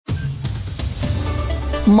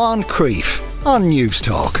Moncrief on News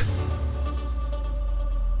Talk.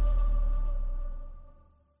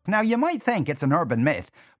 Now, you might think it's an urban myth,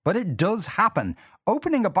 but it does happen.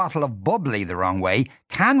 Opening a bottle of bubbly the wrong way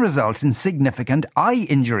can result in significant eye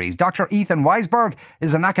injuries. Dr. Ethan Waisberg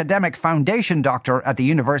is an academic foundation doctor at the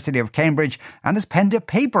University of Cambridge and has penned a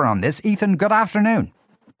paper on this. Ethan, good afternoon.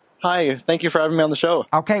 Hi, thank you for having me on the show.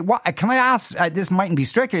 Okay, can I ask, this mightn't be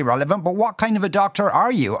strictly relevant, but what kind of a doctor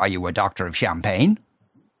are you? Are you a doctor of champagne?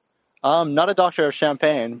 Not a doctor of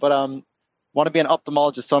champagne, but want to be an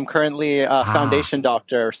ophthalmologist, so I'm currently a foundation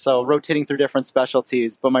doctor, so rotating through different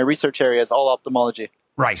specialties, but my research area is all ophthalmology.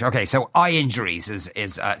 Right, okay, so eye injuries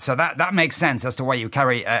is so that makes sense as to why you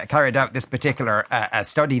carried out this particular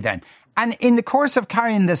study then. And in the course of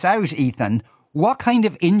carrying this out, Ethan, what kind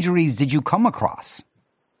of injuries did you come across?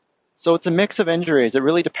 So it's a mix of injuries. It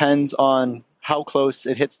really depends on how close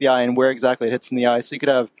it hits the eye and where exactly it hits in the eye. So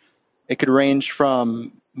it could range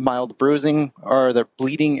from mild bruising or the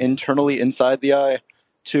bleeding internally inside the eye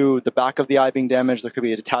to the back of the eye being damaged. There could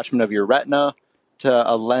be a detachment of your retina, to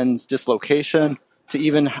a lens dislocation, to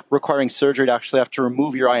even requiring surgery to actually have to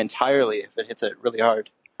remove your eye entirely if it hits it really hard.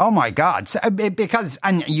 Oh my God! So, because,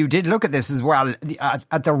 and you did look at this as well,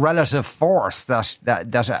 at the relative force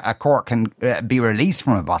that a cork can be released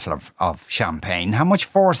from a bottle of champagne. How much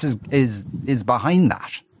force is behind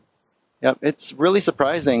that? Yep, it's really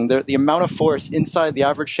surprising. The amount of force inside the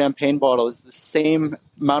average champagne bottle is the same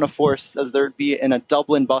amount of force as there'd be in a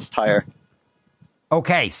Dublin bus tire.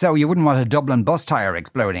 Okay, so you wouldn't want a Dublin bus tire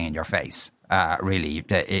exploding in your face, really,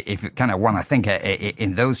 if you kind of want to think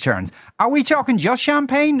in those terms. Are we talking just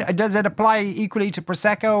champagne? Does it apply equally to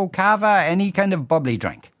Prosecco, Cava, any kind of bubbly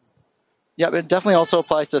drink? Yeah, but it definitely also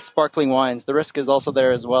applies to sparkling wines. The risk is also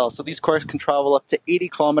there as well. So these corks can travel up to 80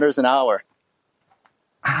 kilometers an hour.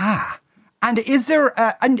 And is there,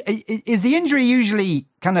 is the injury usually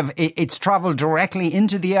kind of, it's travelled directly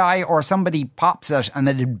into the eye, or somebody pops it and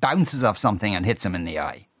then it bounces off something and hits them in the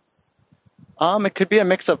eye? It could be a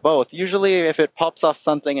mix of both. Usually if it pops off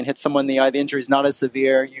something and hits someone in the eye, the injury is not as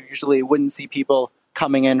severe. You usually wouldn't see people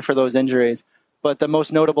coming in for those injuries. But the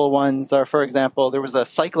most notable ones are, for example, there was a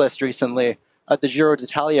cyclist recently at the Giro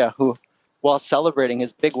d'Italia who, while celebrating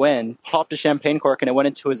his big win, popped a champagne cork and it went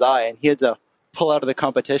into his eye, and he had to pull out of the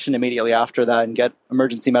competition immediately after that and get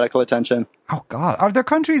emergency medical attention. Oh, God. Are there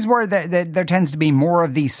countries where there tends to be more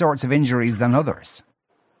of these sorts of injuries than others?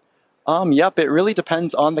 Yep, it really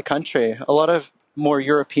depends on the country. A lot of more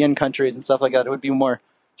European countries and stuff like that, it would be more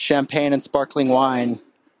champagne and sparkling wine.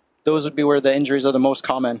 Those would be where the injuries are the most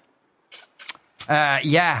common.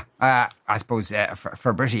 I suppose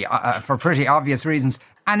for pretty obvious reasons.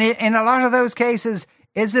 And in a lot of those cases,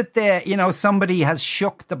 is it somebody has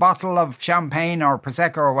shook the bottle of champagne or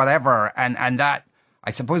Prosecco or whatever, and that,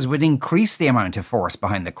 I suppose, would increase the amount of force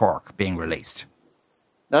behind the cork being released?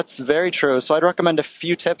 That's very true. So I'd recommend a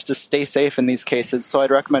few tips to stay safe in these cases. So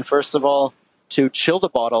I'd recommend, first of all, to chill the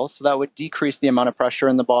bottle. So that would decrease the amount of pressure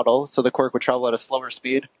in the bottle, so the cork would travel at a slower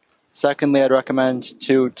speed. Secondly, I'd recommend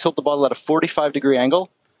to tilt the bottle at a 45-degree angle,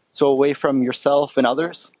 so away from yourself and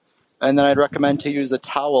others. And then I'd recommend to use a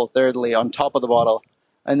towel, thirdly, on top of the bottle,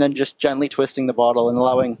 and then just gently twisting the bottle and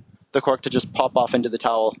allowing the cork to just pop off into the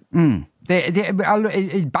towel.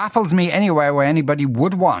 It baffles me anyway why anybody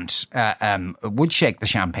would shake the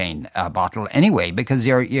champagne bottle anyway, because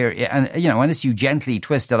you're unless you gently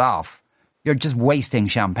twist it off, you're just wasting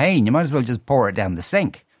champagne. You might as well just pour it down the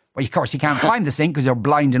sink. Well, of course, you can't find the sink because you're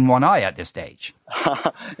blind in one eye at this stage.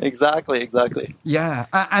 Exactly. Yeah,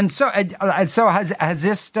 and so has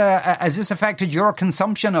this affected your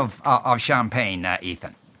consumption of champagne,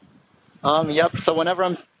 Ethan? Yep. So whenever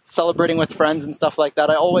I'm celebrating with friends and stuff like that,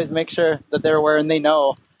 I always make sure that they're aware and they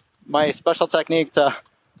know my special technique to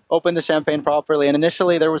open the champagne properly. And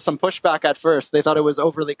initially, there was some pushback at first. They thought it was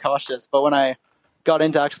overly cautious, but when I got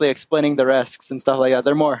into actually explaining the risks and stuff like that,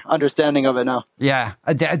 they're more understanding of it now. Yeah.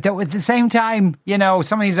 At the same time,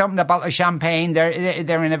 somebody's opened a bottle of champagne, they're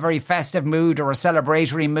in a very festive mood or a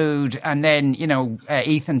celebratory mood, and then,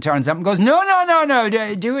 Ethan turns up and goes, no,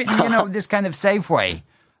 do it, this kind of safe way.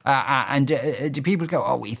 And do people go,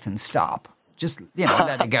 oh, Ethan, stop. Just,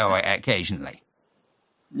 let it go occasionally.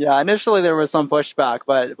 Yeah, initially there was some pushback,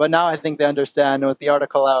 but now I think they understand. With the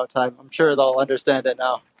article out, I'm sure they'll understand it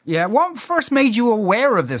now. Yeah, what first made you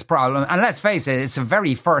aware of this problem? And let's face it, it's a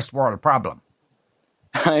very first world problem.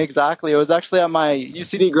 Exactly. It was actually at my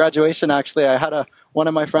UCD graduation, actually. I had one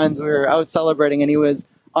of my friends, we were out celebrating, and he was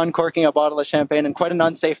uncorking a bottle of champagne in quite an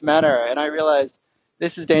unsafe manner. And I realized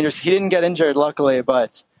this is dangerous. He didn't get injured, luckily,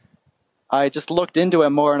 but I just looked into it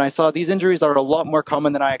more and I saw these injuries are a lot more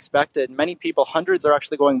common than I expected. Many people, hundreds, are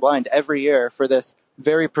actually going blind every year for this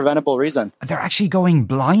very preventable reason. They're actually going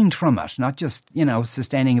blind from it, not just,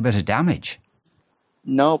 sustaining a bit of damage.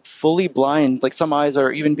 No, fully blind. Like some eyes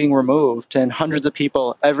are even being removed, and hundreds of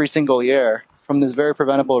people every single year from this very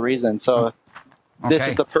preventable reason. So This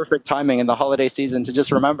is the perfect timing in the holiday season to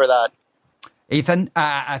just remember that. Ethan,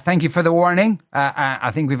 thank you for the warning.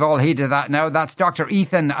 I think we've all heeded that now. That's Dr.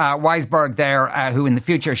 Ethan Waisberg there, who in the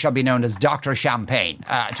future shall be known as Dr. Champagne,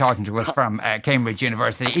 talking to us from Cambridge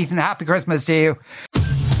University. Ethan, happy Christmas to you.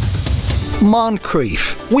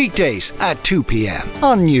 Moncrief, weekdays at 2 p.m.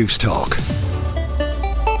 on News Talk.